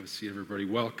See everybody.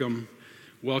 Welcome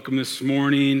this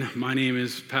morning. My name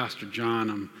is Pastor John.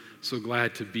 I'm so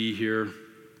glad to be here.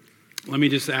 Let me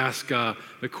just ask the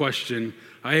question.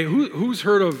 Who's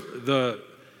heard of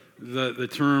the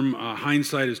term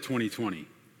hindsight is 2020?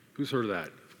 Who's heard of that?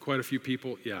 Quite a few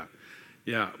people. Yeah.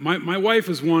 My wife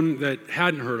is one that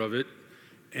hadn't heard of it,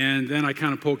 and then I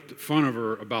kind of poked fun of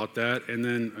her about that, and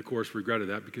then of course regretted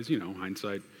that because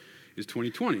hindsight is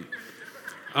 2020.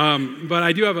 But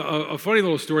I do have a funny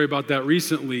little story about that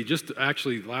recently, just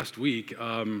actually last week.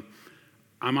 I'm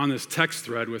on this text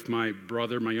thread with my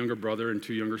younger brother, and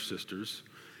two younger sisters.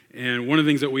 And one of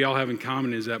the things that we all have in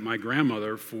common is that my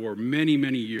grandmother, for many,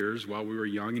 many years while we were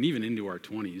young and even into our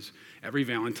 20s, every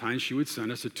Valentine's she would send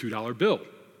us a $2 bill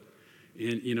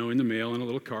in the mail in a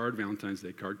little card, Valentine's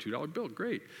Day card, $2 bill,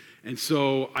 great. And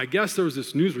so I guess there was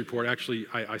this news report. Actually,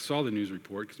 I saw the news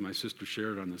report because my sister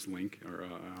shared it on this link, or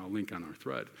a link on our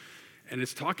thread. And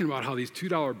it's talking about how these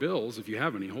 $2 bills, if you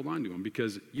have any, hold on to them,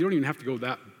 because you don't even have to go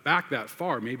back that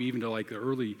far, maybe even to like the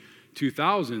early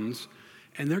 2000s,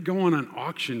 and they're going on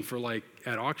auction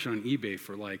at auction on eBay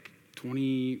for like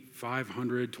 $2,500,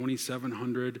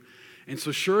 $2,700. And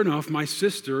so sure enough, my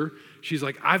sister, she's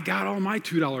like, I've got all my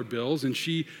 $2 bills. And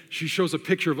she shows a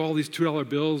picture of all these $2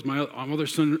 bills. My other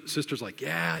sister's like,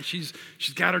 yeah, she's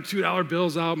got her $2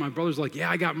 bills out. My brother's like, yeah,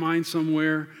 I got mine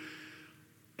somewhere.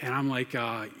 And I'm like,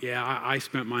 I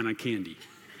spent mine on candy.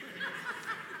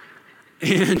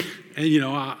 and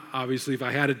obviously if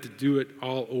I had to do it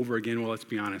all over again, well, let's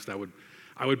be honest, I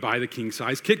would buy the king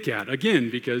size Kit Kat again,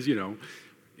 because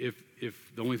if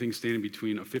the only thing standing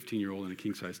between a 15-year-old and a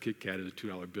king-size Kit Kat is a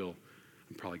 $2 bill,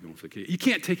 I'm probably going for the Kit Kat. You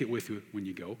can't take it with you when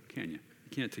you go, can you? You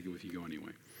can't take it with you go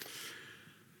anyway.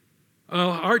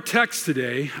 Our text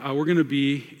today, we're going to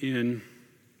be in,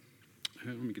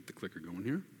 let me get the clicker going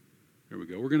here. There we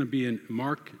go. We're going to be in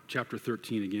Mark chapter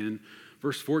 13 again,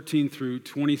 verse 14 through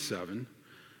 27.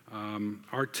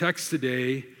 Our text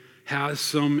today has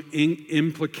some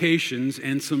implications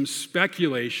and some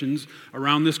speculations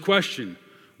around this question.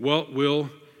 What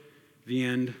will the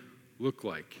end look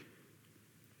like?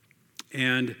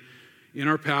 And in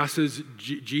our passage,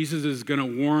 Jesus is going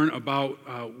to warn about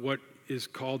what is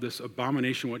called this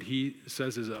abomination, what he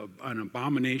says is an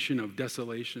abomination of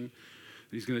desolation.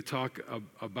 He's going to talk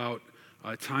about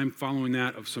a time following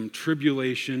that of some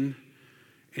tribulation.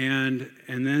 And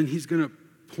then he's going to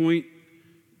point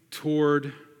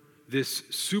toward this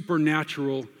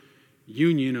supernatural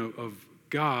union of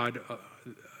God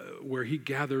where he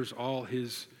gathers all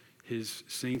his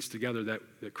saints together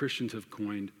that Christians have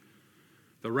coined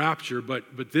the rapture.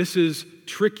 But this is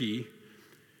tricky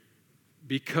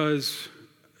because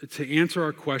to answer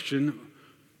our question,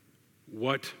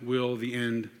 what will the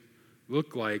end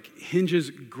look like, hinges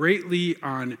greatly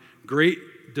on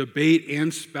great debate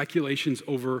and speculations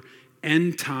over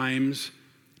end times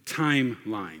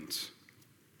timelines.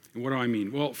 And what do I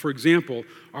mean? Well, for example,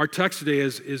 our text today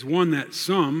is one that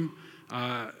some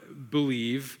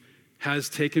believe has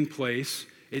taken place.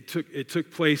 It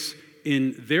took place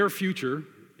in their future,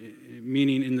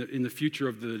 meaning in the future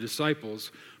of the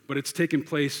disciples, but it's taken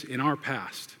place in our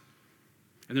past.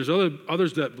 And there's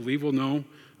others that believe, well, no,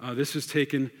 this has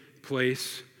taken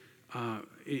place.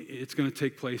 It's going to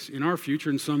take place in our future,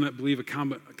 and some that believe a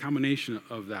combination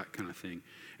of that kind of thing.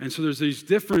 And so there's these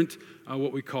different,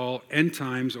 what we call end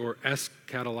times or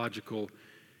eschatological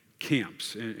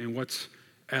camps. And what's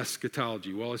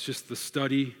eschatology? Well, it's just the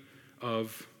study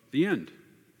of the end.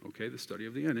 Okay, the study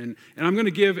of the end. And I'm going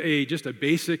to give just a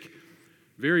basic,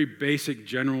 very basic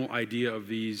general idea of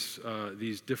these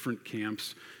different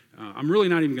camps. I'm really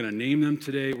not even going to name them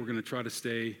today. We're going to try to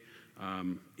stay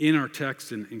in our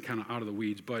text and kind of out of the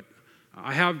weeds. But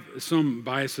I have some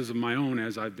biases of my own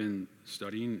as I've been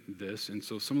studying this, and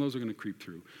so some of those are going to creep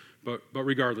through. But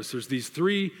regardless, there's these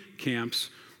three camps.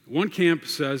 One camp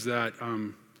says that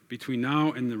between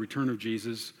now and the return of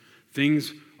Jesus,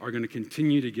 things are going to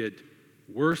continue to get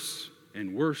worse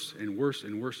and worse and worse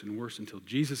and worse and worse until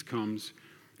Jesus comes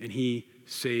and he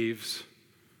saves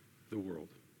the world.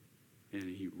 And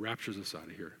he raptures us out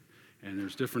of here. And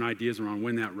there's different ideas around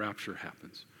when that rapture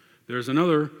happens. There's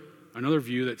another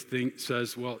view that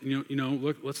says, well,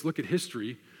 let's look at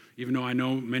history, even though I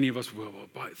know many of us, well,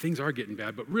 things are getting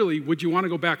bad, but really, would you want to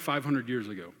go back 500 years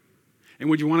ago? And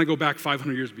would you want to go back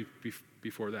 500 years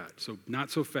before that? So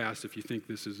not so fast if you think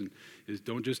this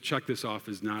don't just check this off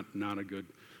as not a good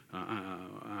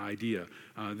idea.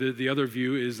 The other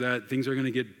view is that things are going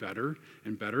to get better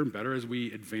and better and better as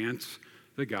we advance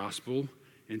the gospel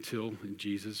until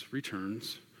Jesus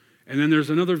returns. And then there's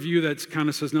another view that kind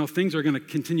of says, no, things are going to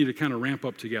continue to kind of ramp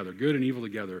up together, good and evil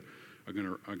together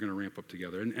are gonna ramp up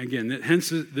together. And again, hence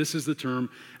this is the term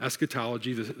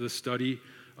eschatology, the study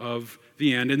of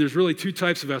the end. And there's really two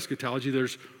types of eschatology.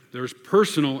 There's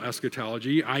personal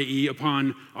eschatology, i.e.,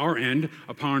 upon our end,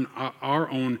 upon our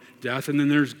own death, and then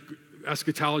there's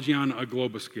eschatology on a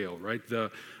global scale, right?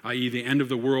 I.e., the end of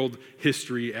the world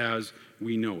history as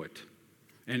we know it.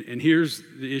 And here's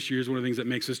the issue. Here's one of the things that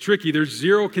makes this tricky. There's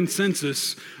zero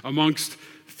consensus amongst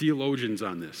theologians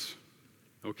on this,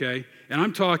 okay? And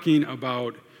I'm talking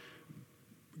about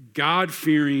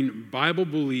God-fearing,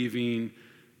 Bible-believing,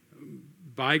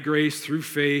 by grace through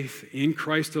faith in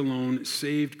Christ alone,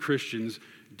 saved Christians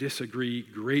disagree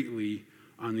greatly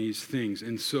on these things.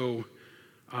 And so,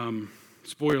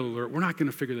 spoiler alert, we're not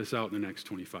going to figure this out in the next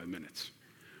 25 minutes.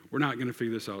 We're not going to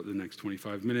figure this out in the next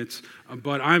 25 minutes.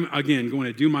 But I'm, again, going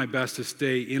to do my best to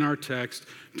stay in our text,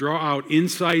 draw out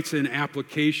insights and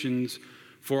applications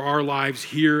for our lives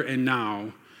here and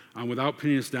now, without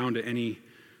pinning us down to any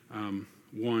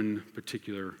one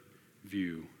particular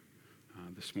view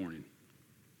this morning.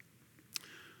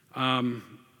 And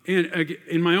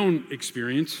in my own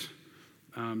experience,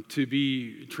 to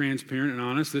be transparent and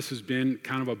honest, this has been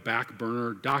kind of a back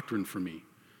burner doctrine for me,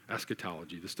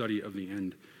 eschatology, the study of the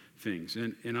end things.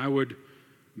 And I would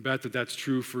bet that that's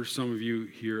true for some of you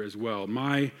here as well.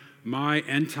 My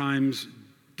end times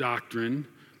doctrine,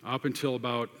 up until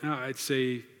about, I'd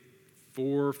say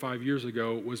 4 or 5 years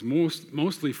ago, was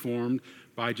mostly formed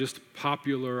by just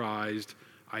popularized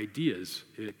ideas,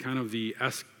 kind of the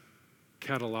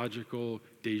eschatological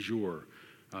de jour,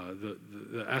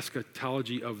 the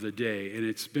eschatology of the day, and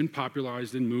it's been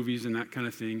popularized in movies and that kind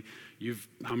of thing.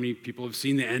 How many people have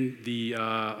seen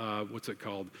what's it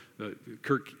called? The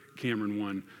Kirk Cameron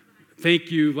one.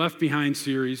 Thank You, Left Behind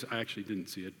series. I actually didn't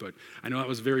see it, but I know that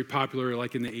was very popular,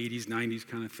 like in the 80s, 90s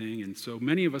kind of thing. And so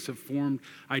many of us have formed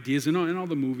ideas in all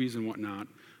the movies and whatnot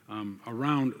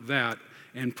around that,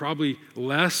 and probably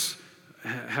less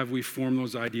have we formed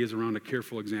those ideas around a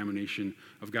careful examination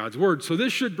of God's Word. So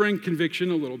this should bring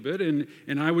conviction a little bit,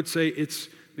 and I would say it's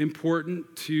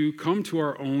important to come to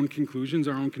our own conclusions,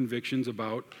 our own convictions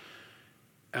about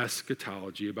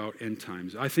eschatology, about end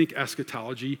times. I think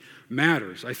eschatology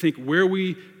matters. I think where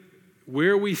we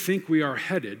think we are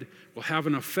headed will have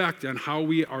an effect on how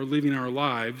we are living our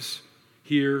lives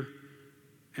here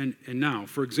and now.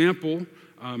 For example,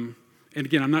 and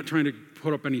again, I'm not trying to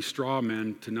put up any straw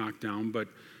men to knock down,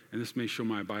 and this may show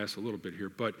my bias a little bit here,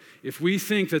 but if we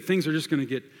think that things are just going to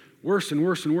get worse and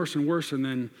worse and worse and worse, and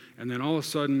then all of a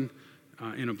sudden,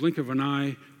 in a blink of an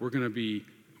eye, we're going to be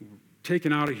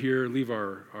taken out of here, leave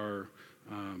our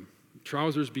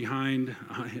trousers behind,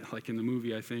 like in the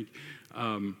movie, I think,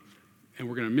 and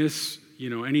we're going to miss,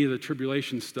 any of the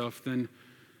tribulation stuff, then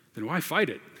why fight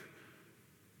it?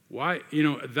 Why,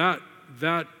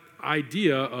 that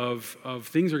idea of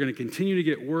things are going to continue to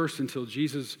get worse until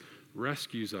Jesus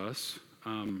rescues us.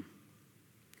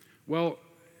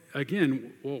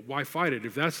 Again, why fight it?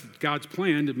 If that's God's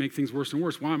plan to make things worse and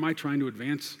worse, why am I trying to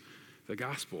advance the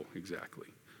gospel exactly?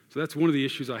 So that's one of the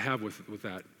issues I have with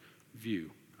that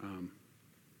view.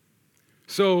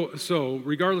 So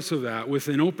regardless of that, with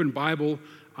an open Bible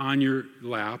on your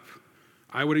lap,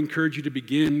 I would encourage you to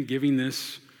begin giving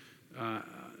this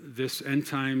end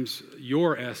times,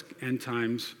 your end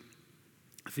times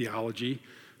theology,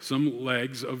 some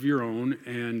legs of your own,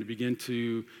 and begin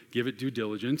to give it due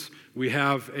diligence. We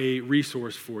have a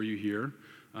resource for you here,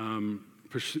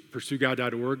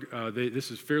 pursuegod.org.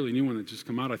 This is a fairly new one that just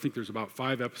come out. I think there's about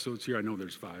 5 episodes here. I know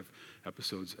there's 5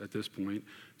 episodes at this point.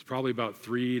 It's probably about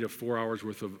 3 to 4 hours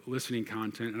worth of listening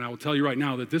content. And I will tell you right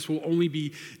now that this will only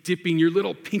be dipping your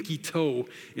little pinky toe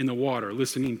in the water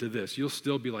listening to this. You'll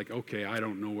still be like, okay, I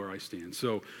don't know where I stand.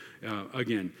 So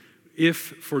again, if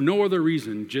for no other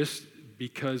reason, just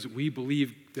because we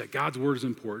believe that God's word is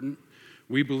important,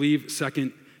 we believe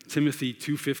 2 Timothy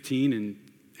 2:15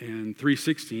 and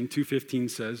 3:16, 2:15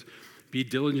 says, be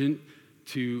diligent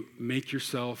to make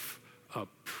yourself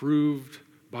approved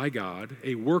by God,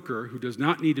 a worker who does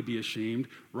not need to be ashamed,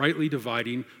 rightly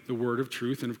dividing the word of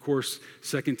truth. And of course,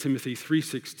 2 Timothy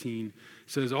 3:16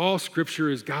 says, all scripture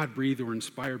is God-breathed or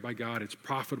inspired by God. It's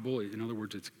profitable. In other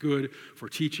words, it's good for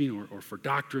teaching or for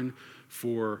doctrine,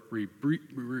 for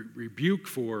rebuke,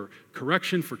 for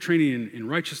correction, for training in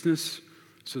righteousness,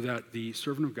 so that the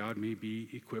servant of God may be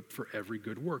equipped for every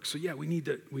good work. So yeah, we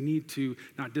need to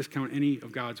not discount any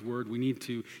of God's word. We need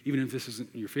to, even if this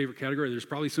isn't your favorite category, there's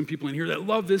probably some people in here that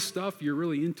love this stuff. You're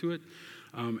really into it,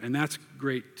 and that's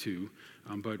great too.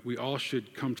 But we all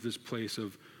should come to this place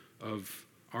of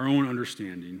our own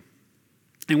understanding.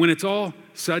 And when it's all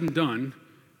said and done,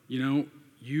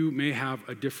 you may have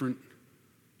a different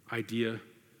idea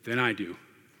than I do.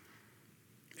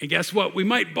 And guess what? We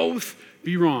might both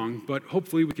be wrong, but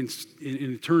hopefully we can,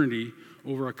 in eternity,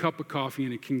 over a cup of coffee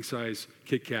and a king-size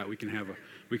Kit Kat, we can have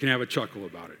a chuckle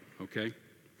about it, okay?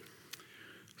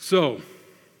 So,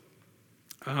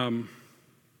 I'm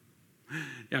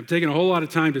taking a whole lot of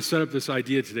time to set up this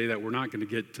idea today that we're not going to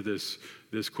get to this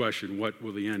question, what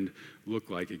will the end look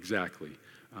like exactly?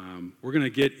 We're going to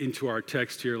get into our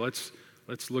text here. Let's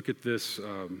look at this.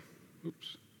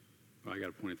 Oops. Oh, I got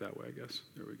to point it that way, I guess.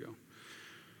 There we go.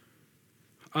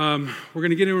 We're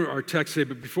going to get into our text today,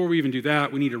 but before we even do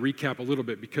that, we need to recap a little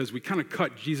bit because we kind of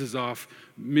cut Jesus off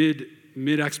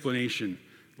mid-explanation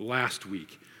last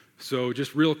week. So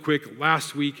just real quick,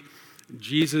 last week,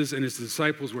 Jesus and his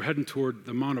disciples were heading toward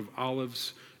the Mount of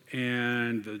Olives,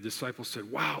 and the disciples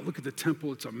said, wow, look at the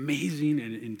temple, it's amazing,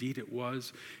 and indeed it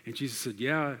was. And Jesus said,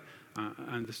 yeah,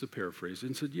 and this is a paraphrase,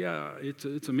 and said, yeah,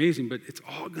 it's amazing, but it's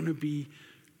all going to be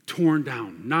torn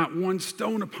down, not one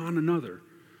stone upon another.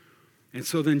 And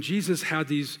so then Jesus had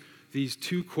these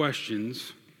two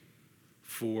questions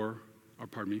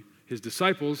his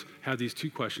disciples had these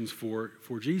two questions for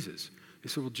Jesus. They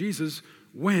said, well, Jesus,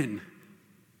 when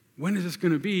is this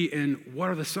going to be, and what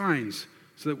are the signs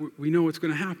so that we know what's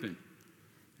going to happen?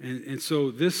 And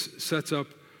so this sets up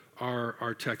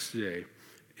our text today.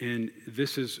 And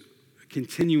this is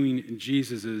continuing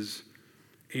Jesus'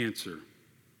 answer.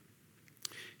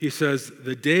 He says,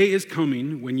 the day is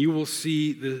coming when you will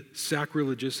see the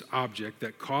sacrilegious object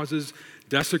that causes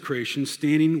desecration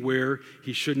standing where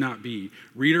he should not be.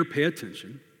 Reader, pay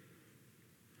attention.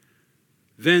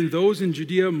 Then those in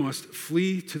Judea must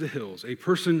flee to the hills. A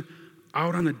person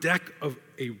out on the deck of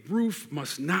a roof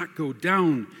must not go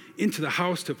down into the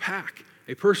house to pack.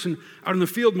 A person out in the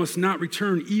field must not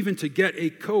return even to get a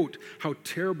coat. How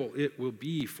terrible it will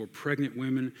be for pregnant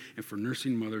women and for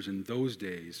nursing mothers in those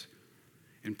days.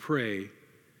 And pray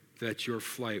that your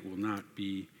flight will not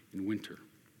be in winter.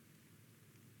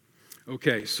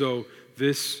 Okay, so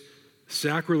this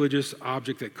sacrilegious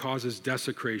object that causes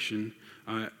desecration,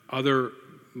 other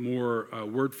more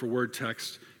word-for-word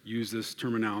texts use this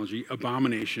terminology,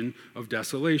 abomination of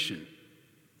desolation.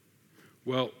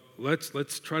 Well,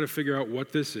 let's try to figure out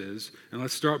what this is, and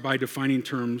let's start by defining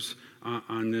terms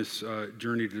on this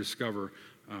journey to discover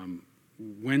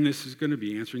when this is going to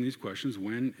be, answering these questions,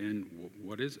 when and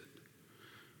what is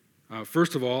it?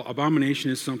 First of all, abomination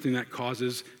is something that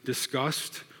causes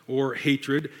disgust or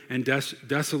hatred, and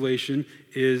desolation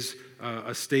is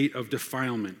a state of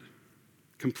defilement,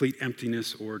 complete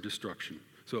emptiness or destruction.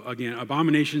 So again,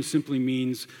 abomination simply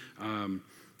means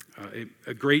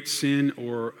a great sin,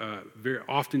 or very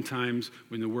oftentimes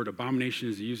when the word abomination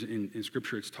is used in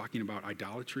Scripture, it's talking about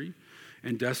idolatry.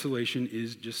 And desolation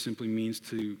just simply means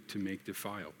to make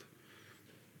defiled.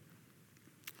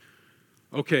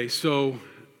 Okay, so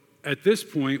at this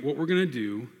point, what we're going to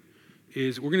do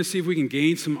is we're going to see if we can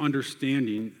gain some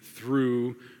understanding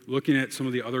through looking at some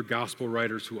of the other gospel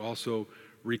writers who also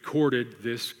recorded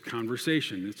this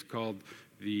conversation. It's called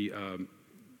the,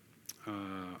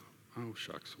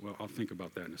 well, I'll think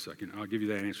about that in a second. I'll give you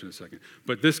that answer in a second.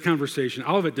 But this conversation,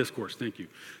 Olivet Discourse, thank you.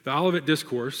 The Olivet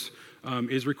Discourse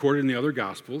is recorded in the other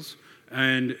Gospels,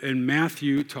 and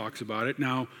Matthew talks about it.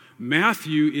 Now,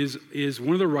 Matthew is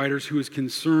one of the writers who is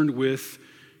concerned with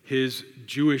his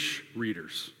Jewish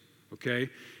readers, okay?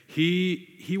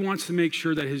 He wants to make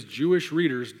sure that his Jewish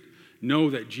readers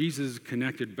know that Jesus is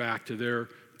connected back to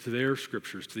their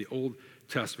scriptures, to the Old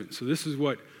Testament. So this is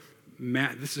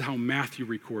how Matthew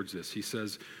records this. He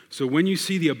says, so when you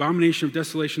see the abomination of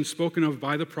desolation spoken of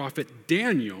by the prophet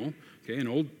Daniel, okay, an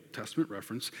Old Testament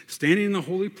reference, standing in the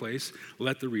holy place,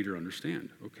 let the reader understand,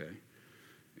 okay?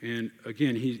 And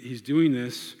again, he's doing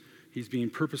this, he's being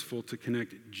purposeful to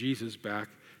connect Jesus back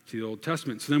to the Old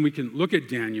Testament. So then we can look at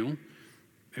Daniel,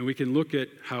 and we can look at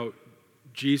how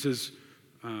Jesus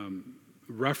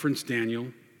referenced Daniel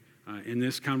in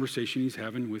this conversation he's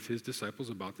having with his disciples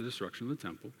about the destruction of the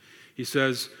temple. He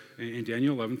says in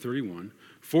Daniel 11:31,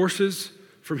 forces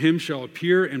from him shall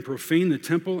appear and profane the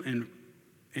temple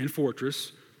and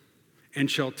fortress, and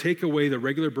shall take away the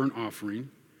regular burnt offering,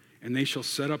 and they shall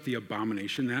set up the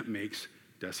abomination that makes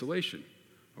desolation.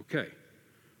 Okay,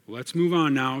 let's move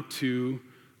on now to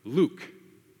Luke.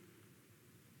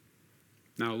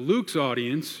 Now, Luke's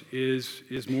audience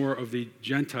is more of the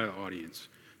Gentile audience.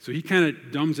 So he kind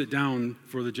of dumbs it down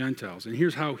for the Gentiles. And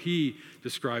here's how he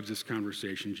describes this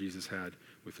conversation Jesus had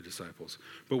with the disciples.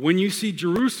 But when you see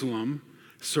Jerusalem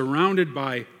surrounded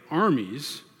by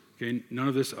armies, okay, none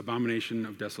of this abomination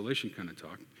of desolation kind of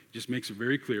talk, just makes it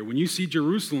very clear. When you see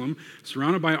Jerusalem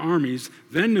surrounded by armies,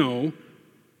 then know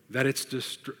that its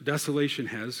desolation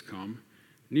has come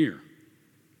near.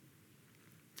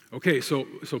 Okay, so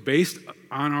based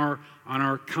on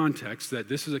our context that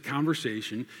this is a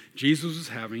conversation Jesus was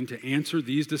having to answer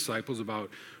these disciples about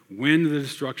when the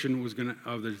destruction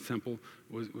of the temple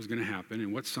was going to happen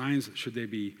and what signs should they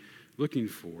be looking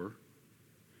for,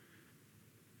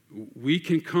 we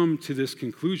can come to this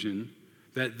conclusion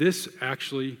that this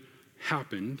actually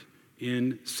happened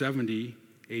in 70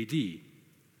 AD.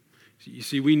 You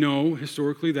see, we know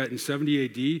historically that in 70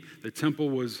 AD, the temple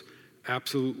was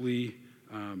absolutely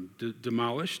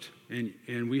demolished,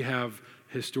 and we have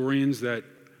historians that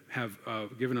have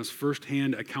given us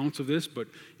firsthand accounts of this, but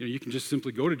you can just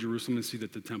simply go to Jerusalem and see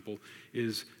that the temple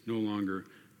is no longer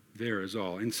there as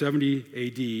all. In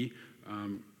 70 AD,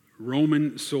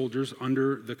 Roman soldiers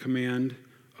under the command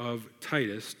of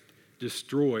Titus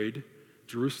destroyed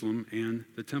Jerusalem and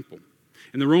the temple.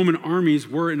 And the Roman armies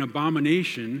were an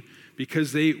abomination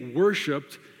because they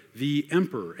worshiped the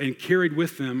emperor and carried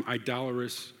with them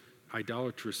idolatrous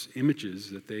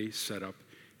images that they set up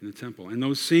in the temple. And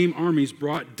those same armies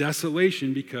brought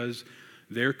desolation because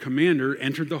their commander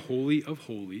entered the Holy of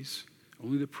Holies.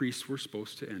 Only the priests were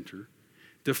supposed to enter,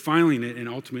 defiling it and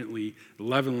ultimately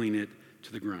leveling it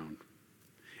to the ground.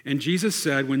 And Jesus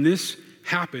said, when this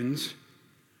happens,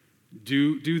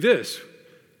 do this.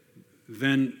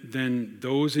 Then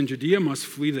those in Judea must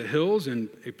flee the hills, and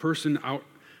a person out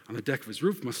on the deck of his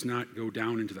roof must not go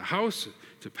down into the house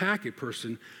to pack. A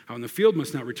person out in the field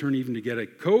must not return even to get a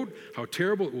coat. How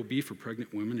terrible it will be for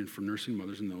pregnant women and for nursing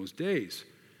mothers in those days.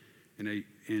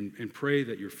 And pray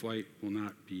that your flight will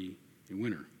not be in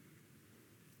winter.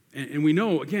 And we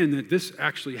know, again, that this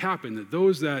actually happened, that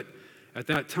those that at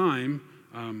that time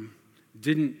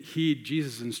didn't heed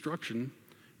Jesus' instruction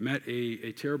met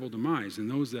a terrible demise, and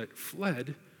those that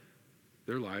fled,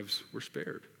 their lives were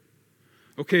spared.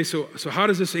 Okay, so how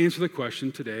does this answer the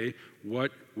question today,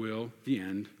 what will the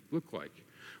end look like?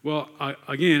 Well,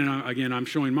 again, I'm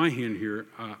showing my hand here.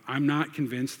 I'm not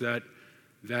convinced that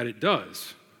it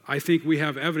does. I think we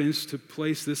have evidence to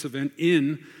place this event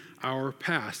in our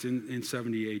past, in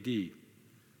 70 AD.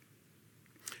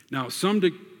 Now, some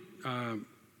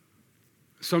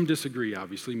disagree,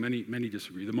 obviously. Many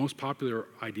disagree. The most popular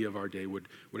idea of our day would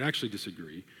actually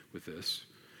disagree with this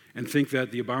and think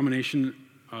that the abomination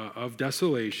of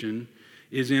desolation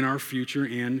is in our future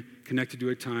and connected to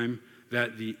a time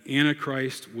that the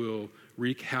Antichrist will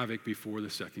wreak havoc before the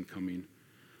second coming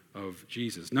of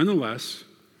Jesus. Nonetheless,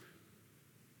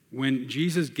 when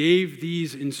Jesus gave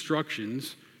these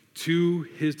instructions to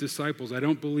his disciples, I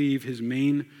don't believe his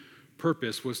main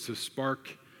purpose was to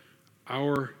spark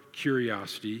our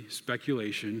curiosity,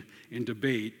 speculation, and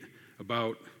debate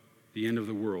about the end of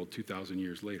the world 2,000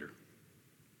 years later.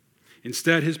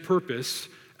 Instead, his purpose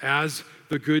as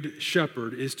the good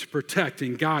shepherd is to protect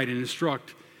and guide and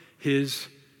instruct his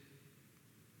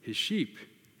sheep,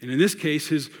 and in this case,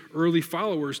 his early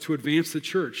followers, to advance the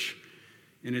church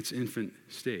in its infant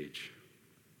stage.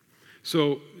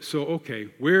 So okay,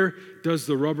 where does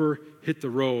the rubber hit the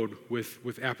road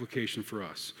with application for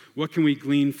us? What can we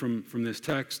glean from this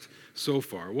text so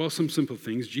far? Well, some simple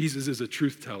things. Jesus is a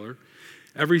truth teller.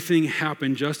 Everything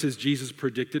happened just as Jesus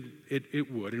predicted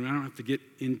it would. And I don't have to get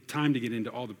in time to get into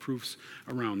all the proofs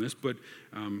around this, but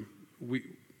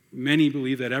many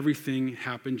believe that everything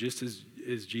happened just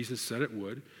as Jesus said it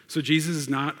would. So Jesus is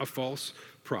not a false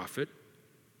prophet.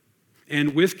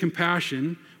 And with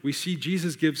compassion, we see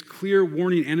Jesus gives clear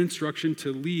warning and instruction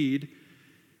to lead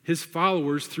his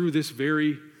followers through this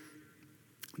very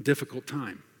difficult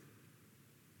time.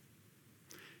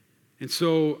 And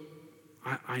so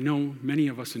I know many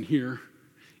of us in here,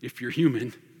 if you're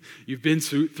human, you've been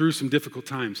through some difficult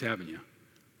times, haven't you?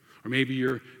 Or maybe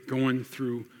you're going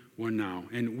through one now.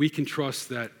 And we can trust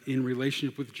that in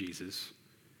relationship with Jesus,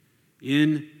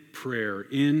 in prayer,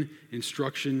 in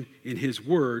instruction, in his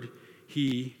word,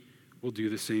 he will do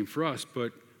the same for us.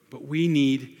 But we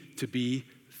need to be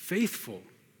faithful.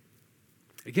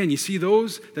 Again, you see,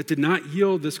 those that did not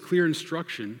yield this clear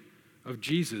instruction of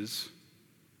Jesus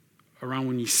around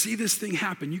when you see this thing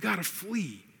happen, you got to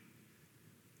flee.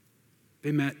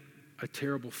 They met a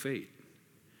terrible fate.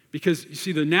 Because, you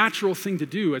see, the natural thing to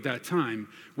do at that time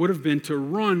would have been to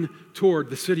run toward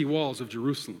the city walls of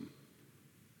Jerusalem.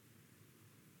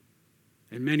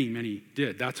 And many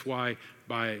did. That's why,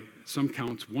 by some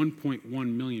counts, 1.1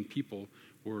 million people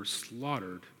were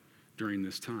slaughtered during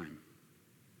this time.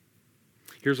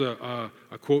 Here's a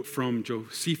quote from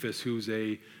Josephus, who's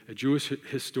a Jewish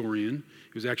historian.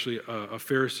 He was actually a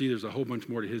Pharisee. There's a whole bunch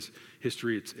more to his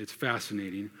history. It's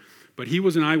fascinating. But he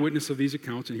was an eyewitness of these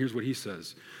accounts, and here's what he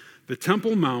says. The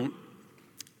Temple Mount,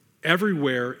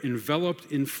 everywhere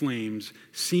enveloped in flames,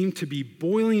 seemed to be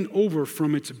boiling over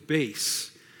from its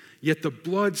base. Yet the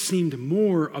blood seemed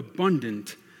more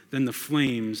abundant than the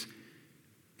flames,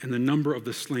 and the number of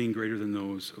the slain greater than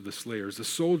those of the slayers. The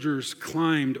soldiers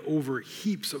climbed over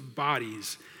heaps of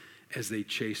bodies as they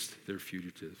chased their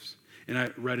fugitives. And I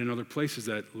read in other places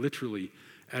that literally,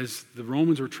 as the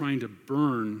Romans were trying to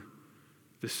burn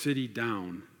the city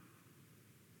down,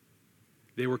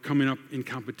 they were coming up in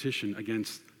competition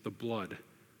against the blood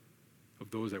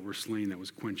of those that were slain that was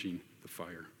quenching the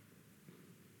fire.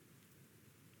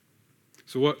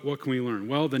 So what can we learn?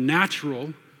 Well,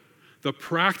 the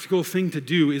practical thing to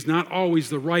do is not always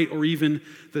the right or even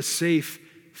the safe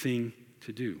thing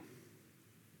to do.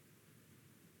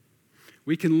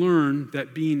 We can learn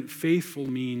that being faithful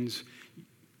means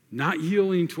not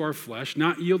yielding to our flesh,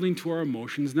 not yielding to our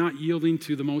emotions, not yielding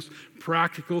to the most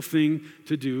practical thing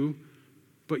to do,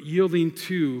 but yielding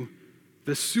to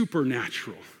the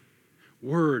supernatural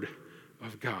Word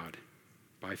of God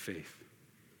by faith.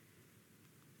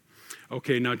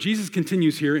 Okay, now Jesus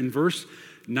continues here in verse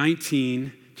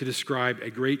 19 to describe a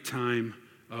great time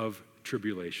of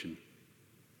tribulation.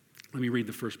 Let me read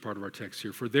the first part of our text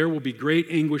here. For there will be great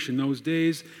anguish in those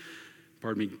days,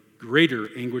 greater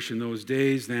anguish in those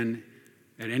days than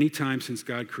at any time since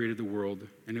God created the world,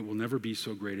 and it will never be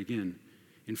so great again.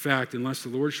 In fact, unless the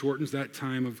Lord shortens that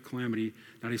time of calamity,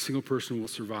 not a single person will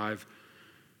survive,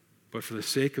 but for the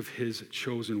sake of his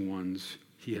chosen ones,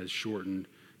 he has shortened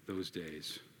those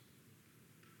days.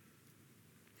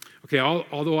 Okay,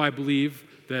 although I believe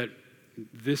that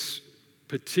this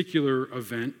particular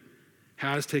event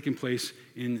has taken place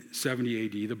in 70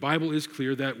 AD, the Bible is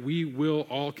clear that we will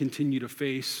all continue to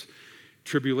face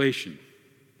tribulation.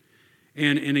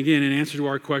 And again, in answer to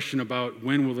our question about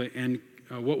when will the end,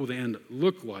 what will the end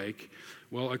look like,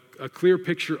 well, a clear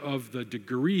picture of the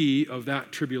degree of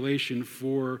that tribulation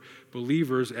for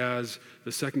believers as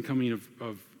the second coming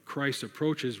of Christ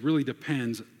approaches really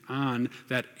depends on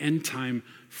that end time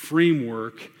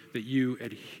framework that you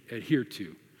adhere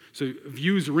to. So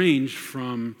views range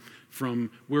from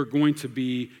we're going to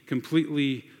be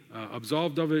completely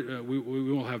absolved of it, we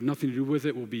will have nothing to do with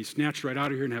it, we'll be snatched right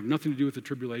out of here and have nothing to do with the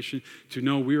tribulation, to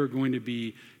know we are going to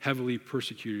be heavily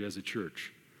persecuted as a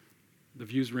church. The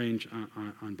views range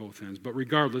on both ends. But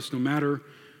regardless, no matter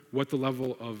what the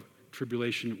level of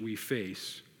tribulation we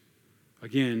face,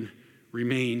 again,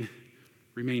 remain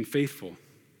faithful.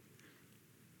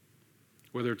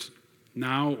 Whether it's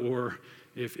now or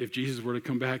if Jesus were to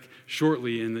come back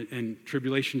shortly and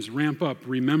tribulations ramp up,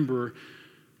 remember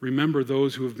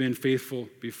those who have been faithful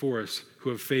before us, who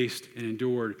have faced and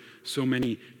endured so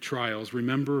many trials.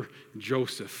 Remember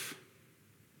Joseph.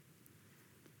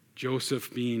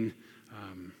 Joseph being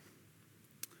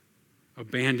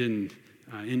abandoned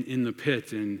in the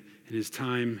pit and his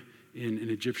time in an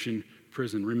Egyptian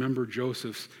prison. Remember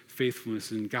Joseph's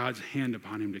faithfulness and God's hand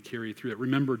upon him to carry through that.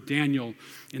 Remember Daniel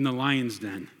in the lion's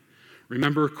den.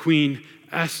 Remember Queen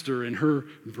Esther and her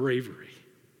bravery.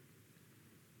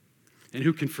 And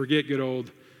who can forget good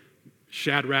old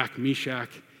Shadrach, Meshach,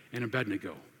 and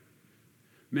Abednego?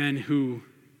 Men who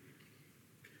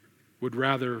would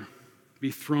rather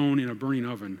be thrown in a burning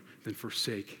oven than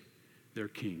forsake their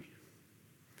king.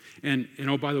 And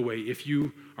oh, by the way, if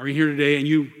you are in here today and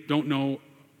you don't know,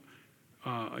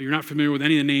 you're not familiar with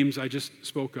any of the names I just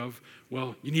spoke of,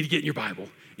 well, you need to get in your Bible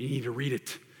and you need to read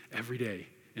it every day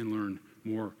and learn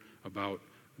more about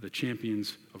the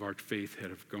champions of our faith that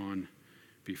have gone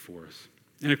before us.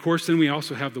 And of course, then we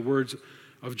also have the words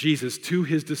of Jesus to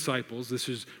his disciples. This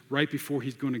is right before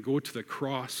he's going to go to the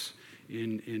cross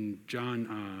in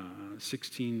John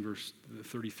 16, verse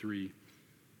 33.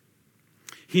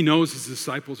 He knows his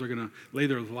disciples are going to lay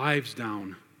their lives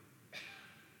down.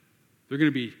 They're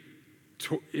going to be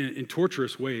in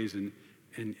torturous ways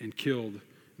and killed,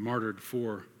 martyred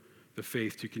for the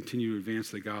faith to continue to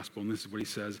advance the gospel. And this is what he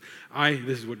says.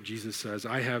 This is what Jesus says.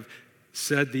 I have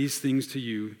said these things to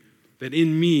you, that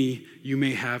in me you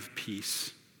may have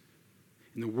peace.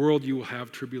 In the world you will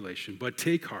have tribulation, but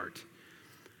take heart.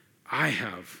 I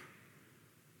have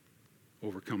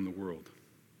overcome the world.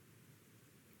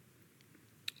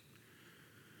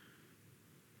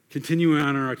 Continuing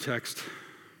on in our text.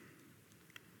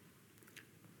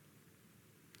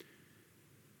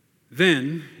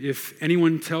 Then, if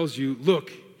anyone tells you,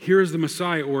 look, here is the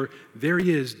Messiah, or there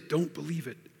he is, don't believe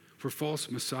it. For false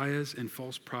messiahs and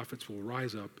false prophets will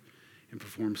rise up and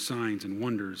perform signs and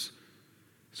wonders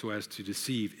so as to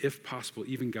deceive, if possible,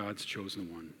 even God's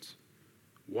chosen ones.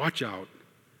 Watch out.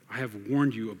 I have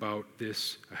warned you about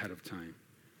this ahead of time.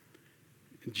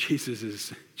 And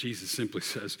Jesus simply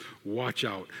says, watch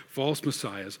out. False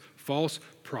messiahs, false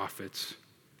prophets,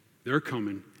 they're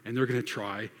coming and they're going to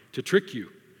try to trick you.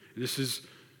 This is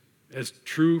as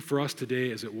true for us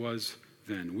today as it was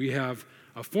then. We have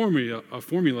a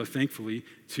formula, thankfully,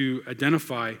 to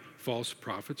identify false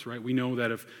prophets, right? We know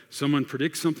that if someone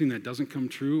predicts something that doesn't come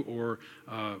true or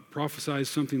prophesies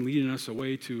something leading us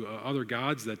away to other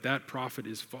gods, that prophet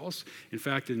is false. In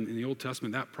fact, in the Old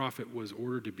Testament, that prophet was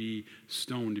ordered to be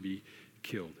stoned, to be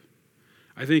killed.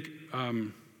 I think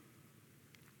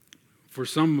for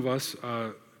some of us,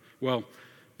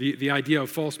 the idea of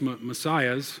false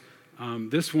messiahs,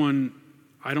 this one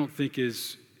I don't think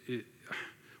is,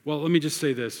 let me just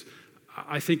say this.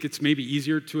 I think it's maybe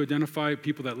easier to identify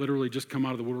people that literally just come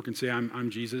out of the woodwork and say, I'm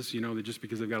Jesus, just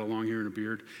because they've got a long hair and a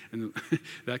beard and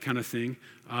that kind of thing.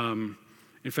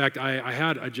 In fact, I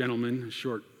had a gentleman,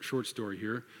 short story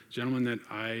here, a gentleman that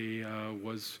I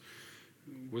was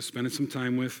spending some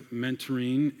time with,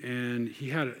 mentoring, and he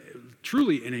had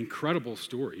truly an incredible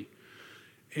story.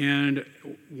 And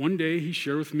one day he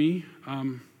shared with me,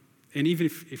 and even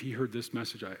if he heard this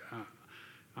message,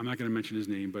 I'm not going to mention his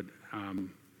name, but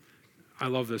I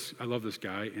love this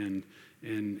guy and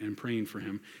praying for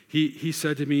him. He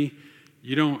said to me,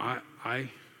 I'm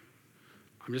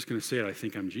just going to say it, I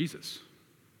think I'm Jesus.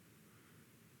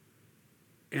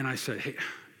 And I said, hey,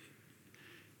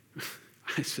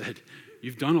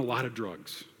 you've done a lot of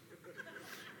drugs.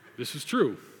 This is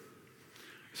true.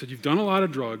 I said, you've done a lot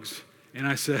of drugs. And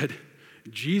I said,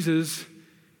 Jesus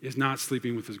is not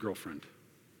sleeping with his girlfriend,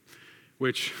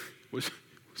 which was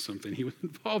something he was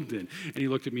involved in. And he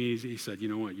looked at me, he said, you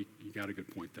know what, you got a good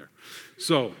point there.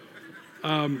 So,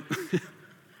 but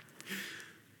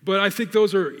I think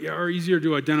those are easier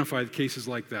to identify, cases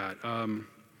like that.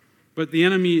 But the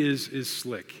enemy is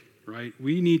slick, right?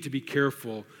 We need to be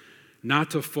careful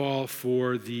not to fall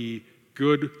for the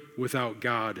good without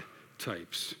God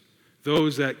types.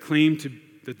 Those that claim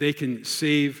that they can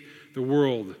save the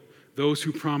world. Those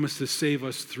who promise to save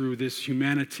us through this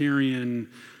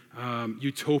humanitarian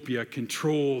utopia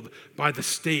controlled by the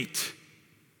state.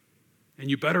 And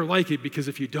you better like it, because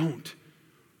if you don't,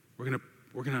 we're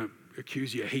gonna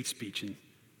accuse you of hate speech and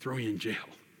throw you in jail.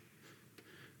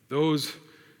 Those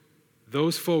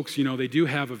folks, they do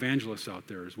have evangelists out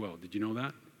there as well. Did you know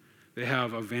that? They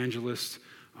have evangelists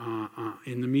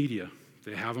in the media.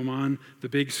 They have them on the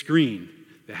big screen.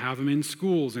 They have them in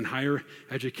schools and higher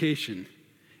education.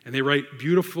 And they write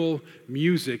beautiful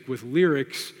music with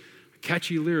lyrics,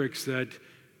 catchy lyrics that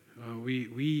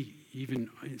we even,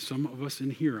 some of us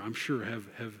in here, I'm sure,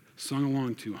 have sung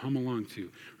along to, hum along to.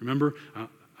 Remember,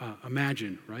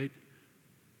 imagine, right?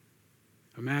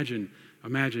 Imagine,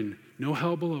 no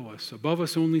hell below us, above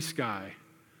us only sky.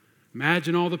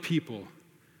 Imagine all the people.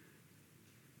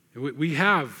 We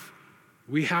have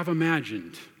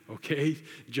imagined, okay,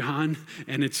 John,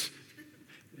 and it's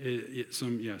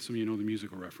some of you know the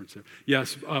musical reference there.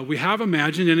 Yes, we have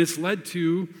imagined, and it's led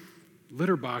to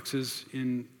litter boxes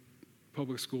in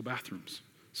public school bathrooms.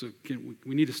 So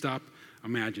we need to stop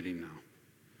imagining now.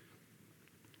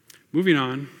 Moving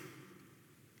on.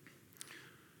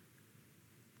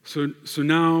 So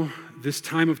now this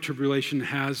time of tribulation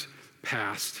has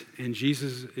passed, and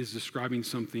Jesus is describing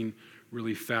something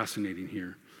really fascinating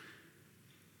here.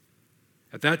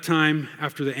 At that time,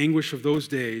 after the anguish of those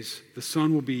days, the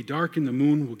sun will be darkened, the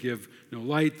moon will give no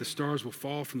light, the stars will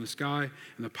fall from the sky,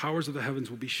 and the powers of the heavens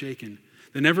will be shaken.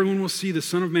 Then everyone will see the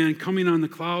Son of Man coming on the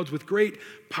clouds with great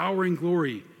power and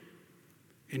glory,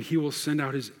 and he will send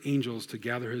out his angels to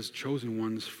gather his chosen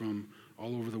ones from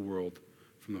all over the world,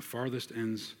 from the farthest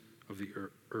ends of the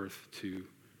earth to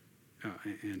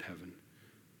and heaven.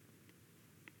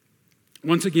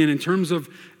 Once again, in terms of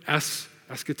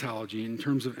eschatology, in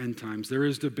terms of end times, there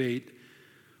is debate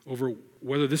over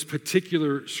whether this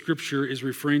particular scripture is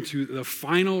referring to the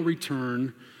final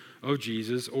return of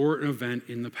Jesus or an event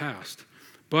in the past.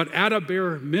 But at a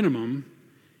bare minimum,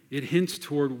 it hints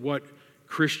toward what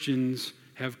Christians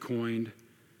have coined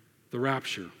the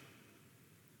rapture.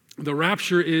 The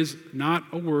rapture is not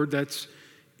a word that's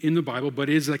in the Bible, but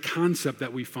is a concept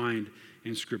that we find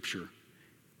in Scripture.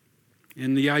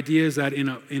 And the idea is that in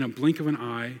a blink of an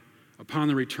eye, upon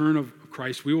the return of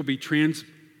Christ, we will be transformed,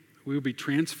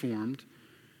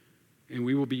 and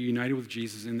we will be united with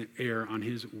Jesus in the air on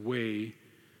his way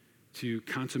to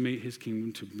consummate his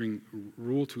kingdom, to bring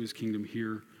rule to his kingdom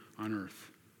here on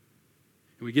earth.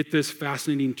 And we get this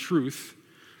fascinating truth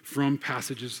from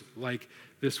passages like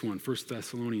this one, 1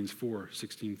 Thessalonians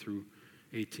 4:16 through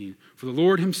 18. For the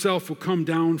Lord himself will come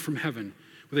down from heaven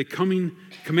with a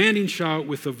commanding shout,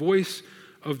 with the voice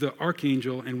of the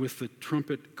archangel, and with the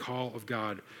trumpet call of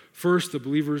God. First, the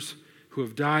believers who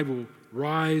have died will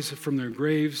rise from their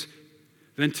graves.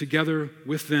 Then together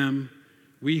with them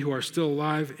we who are still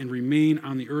alive and remain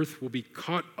on the earth will be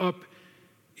caught up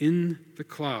in the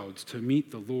clouds to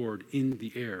meet the Lord in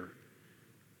the air.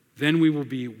 Then we will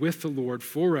be with the Lord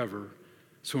forever,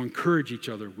 so encourage each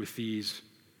other with these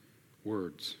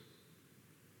words.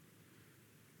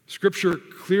 Scripture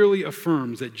clearly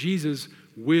affirms that Jesus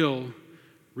will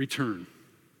return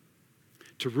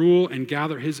to rule and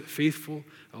gather his faithful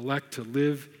elect to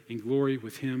live in glory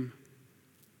with him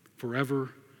forever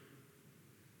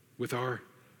with our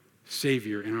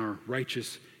Savior and our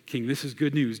righteous King. This is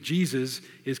good news. Jesus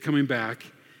is coming back.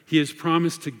 He has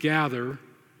promised to gather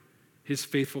his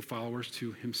faithful followers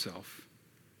to himself.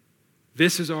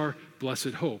 This is our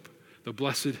blessed hope, the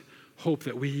blessed hope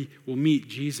that we will meet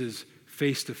Jesus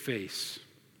face to face.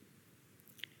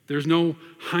 There's no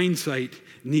hindsight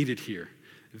needed here.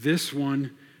 This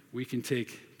one we can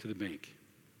take to the bank.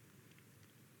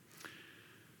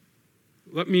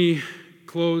 Let me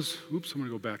close. Oops, I'm going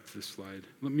to go back to this slide.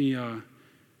 Let me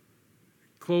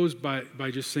close by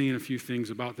just saying a few things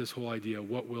about this whole idea.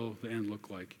 What will the end look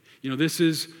like? This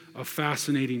is a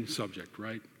fascinating subject,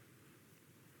 right?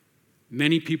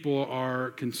 Many people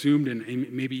are consumed and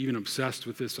maybe even obsessed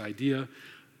with this idea.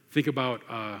 Think about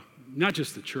not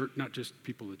just the church, not just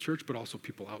people of the church, but also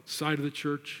people outside of the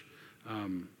church.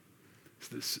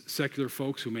 The secular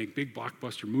folks who make big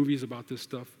blockbuster movies about this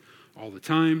stuff all the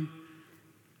time.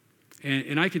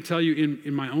 And I can tell you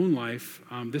in my own life,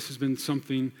 this has been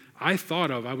something I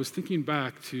thought of. I was thinking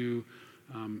back to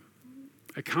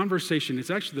a conversation.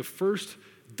 It's actually the first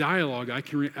dialogue I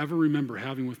can ever remember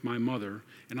having with my mother,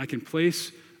 and I can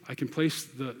place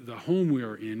the home we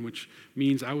are in, which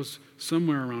means I was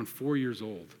somewhere around 4 years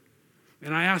old.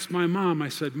 And I asked my mom, I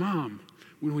said, "Mom,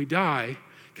 when we die,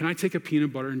 can I take a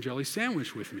peanut butter and jelly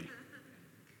sandwich with me?"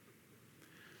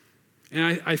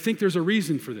 And I think there's a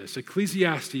reason for this.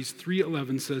 Ecclesiastes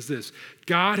 3:11 says this: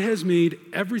 God has made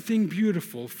everything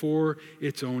beautiful for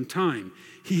its own time.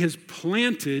 He has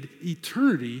planted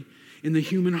eternity in the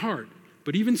human heart.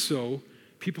 But even so,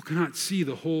 people cannot see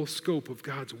the whole scope of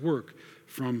God's work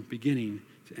from beginning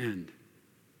to end.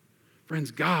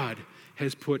 Friends, God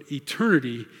has put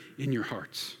eternity in your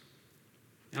hearts.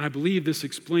 And I believe this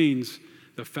explains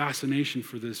the fascination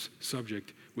for this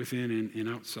subject within and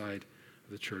outside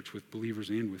of the church, with believers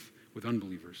and with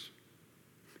unbelievers.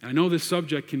 And I know this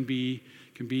subject can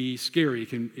be scary.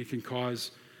 It can cause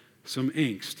some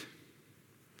angst.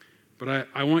 But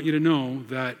I want you to know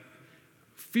that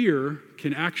fear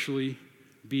can actually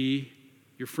be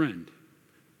your friend.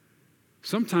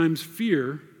 Sometimes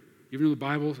fear, even though the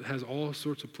Bible has all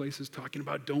sorts of places talking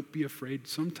about don't be afraid,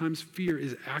 sometimes fear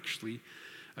is actually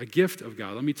a gift of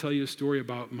God. Let me tell you a story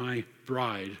about my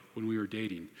bride when we were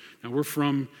dating. Now, we're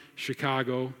from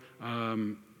Chicago.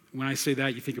 When I say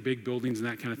that, you think of big buildings and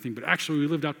that kind of thing, but actually we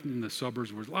lived up in the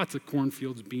suburbs where there's lots of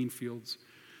cornfields, bean fields.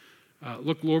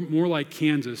 Look more like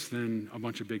Kansas than a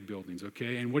bunch of big buildings,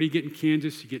 okay? And what do you get in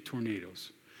Kansas? You get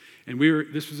tornadoes. And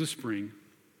this was a spring,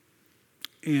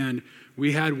 and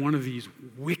we had one of these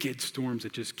wicked storms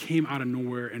that just came out of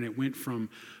nowhere, and it went from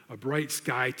a bright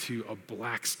sky to a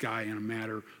black sky in a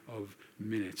matter of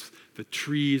minutes. The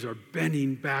trees are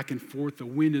bending back and forth. The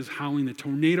wind is howling. The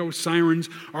tornado sirens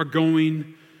are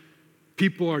going.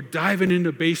 People are diving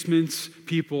into basements.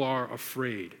 People are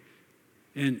afraid.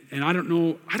 And I don't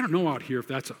know out here if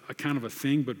that's a kind of a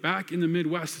thing, but back in the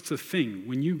Midwest, it's a thing.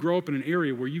 When you grow up in an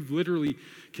area where you literally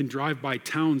can drive by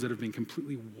towns that have been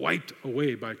completely wiped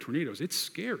away by tornadoes, it's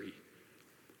scary.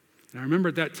 And I remember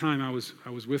at that time I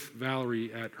was with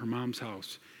Valerie at her mom's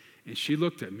house, and she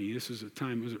looked at me. This was it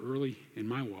was early in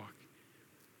my walk,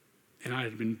 and I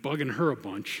had been bugging her a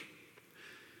bunch,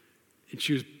 and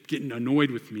she was getting annoyed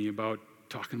with me about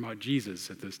talking about Jesus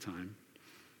at this time.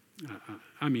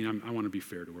 I want to be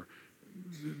fair to her.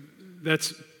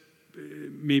 That's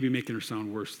maybe making her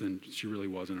sound worse than she really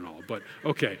wasn't at all. But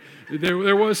okay,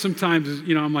 there was some times,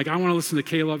 I'm like, I want to listen to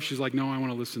Caleb. She's like, no, I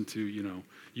want to listen to,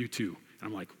 you too. And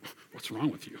I'm like, what's wrong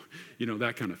with you?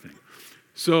 That kind of thing.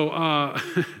 So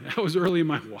that was early in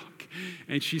my walk.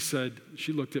 And she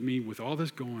looked at me with all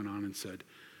this going on and said,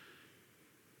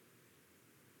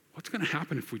 what's going to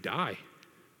happen if we die?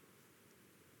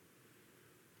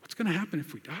 What's going to happen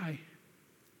if we die?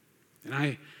 And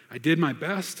I did my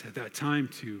best at that time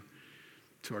to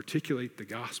articulate the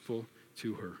gospel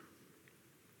to her.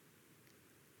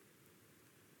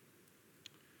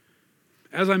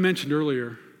 As I mentioned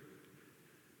earlier,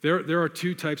 there are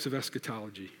two types of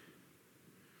eschatology.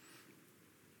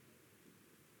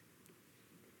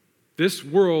 This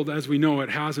world, as we know it,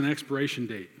 has an expiration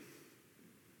date.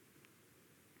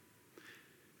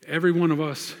 Every one of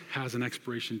us has an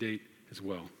expiration date as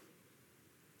well.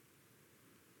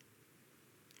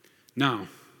 Now,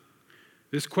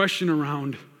 this question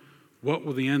around what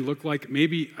will the end look like,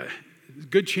 maybe a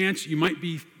good chance you might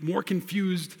be more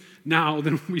confused now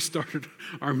than when we started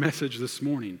our message this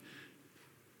morning.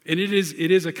 And it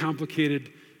is a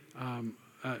complicated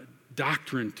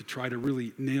doctrine to try to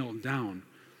really nail down.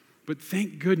 But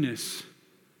thank goodness,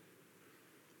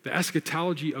 the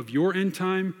eschatology of your end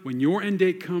time, when your end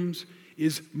date comes,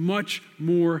 is much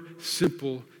more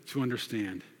simple to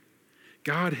understand.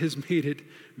 God has made it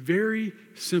very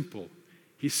simple.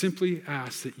 He simply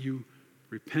asks that you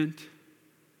repent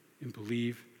and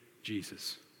believe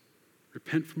Jesus.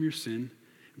 Repent from your sin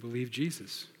and believe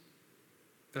Jesus.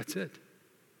 That's it.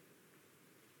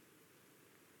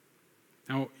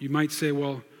 Now, you might say,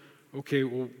 well,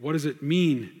 what does it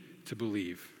mean to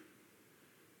believe?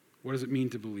 What does it mean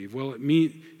to believe? Well,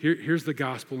 here's the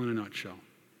gospel in a nutshell.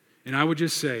 And I would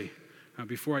just say,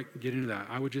 before I get into that,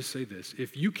 I would just say this.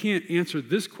 If you can't answer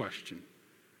this question,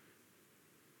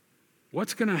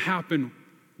 what's going to happen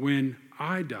when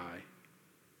I die?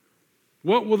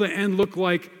 What will the end look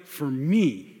like for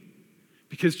me?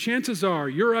 Because chances are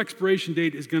your expiration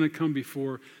date is going to come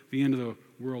before the end of the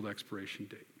world expiration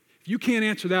date. If you can't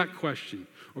answer that question,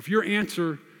 or if your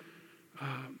answer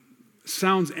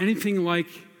sounds anything like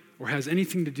or has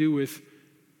anything to do with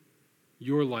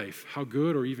your life, how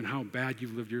good or even how bad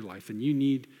you've lived your life, then you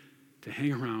need to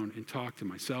hang around and talk to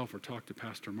myself or talk to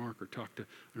Pastor Mark or talk to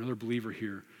another believer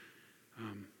here,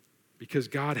 because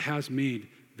God has made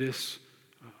this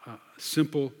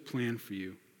simple plan for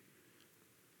you.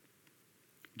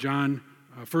 1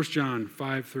 John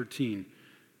 5:13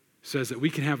 says that we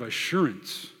can have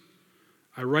assurance.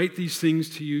 I write these things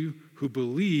to you who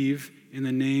believe in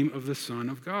the name of the Son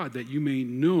of God, that you may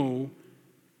know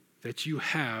that you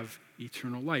have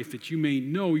eternal life, that you may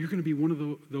know you're going to be one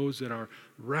of those that are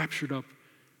raptured up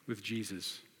with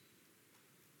Jesus.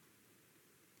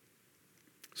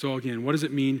 So again, what does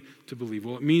it mean to believe?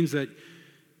 Well, it means that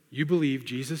you believe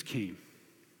Jesus came,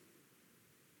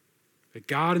 that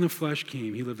God in the flesh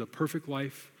came. He lived a perfect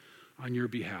life on your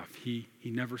behalf. He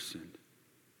never sinned.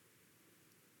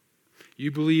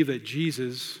 You believe that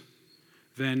Jesus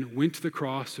then went to the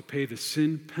cross to pay the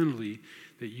sin penalty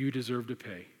that you deserve to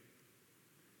pay.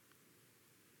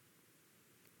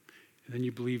 And then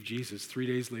you believe Jesus, 3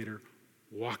 days later,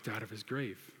 walked out of his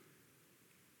grave.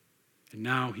 And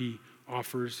now he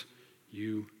offers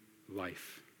you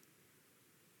life.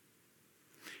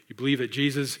 You believe that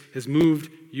Jesus has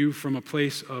moved you from a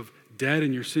place of dead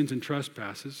in your sins and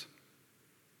trespasses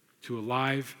to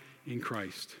alive in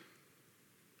Christ.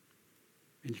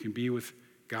 And you can be with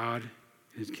God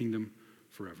and his kingdom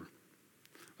forever.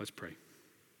 Let's pray.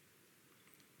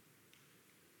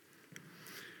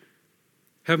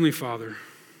 Heavenly Father,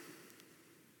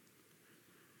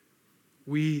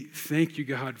 we thank you,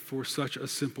 God, for such a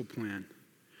simple plan.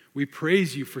 We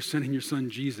praise you for sending your son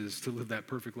Jesus to live that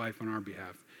perfect life on our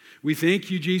behalf. We thank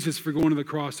you, Jesus, for going to the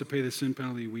cross to pay the sin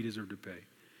penalty we deserve to pay.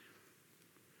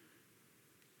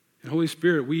 And Holy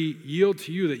Spirit, we yield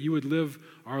to you that you would live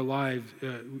our lives,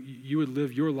 you would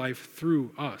live your life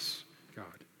through us, God.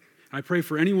 I pray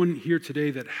for anyone here today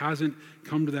that hasn't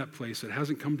come to that place, that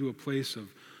hasn't come to a place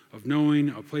of knowing,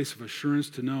 a place of assurance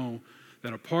to know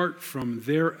that apart from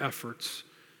their efforts,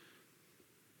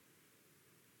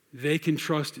 they can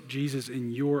trust Jesus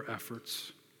in your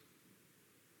efforts.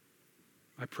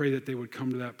 I pray that they would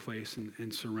come to that place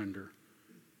and surrender.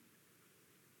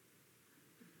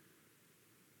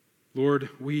 Lord,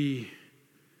 we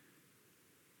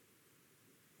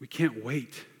can't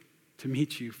wait to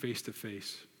meet you face to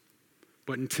face.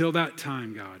 But until that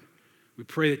time, God, we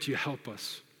pray that you help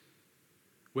us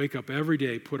wake up every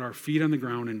day, put our feet on the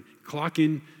ground, and clock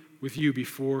in with you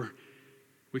before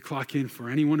we clock in for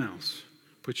anyone else.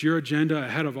 Put your agenda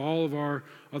ahead of all of our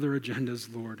other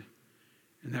agendas, Lord,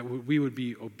 and that we would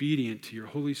be obedient to your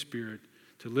Holy Spirit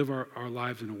to live our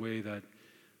lives in a way that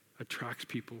attracts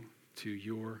people to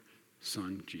your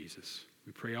Son, Jesus.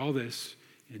 We pray all this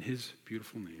in his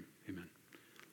beautiful name. Amen.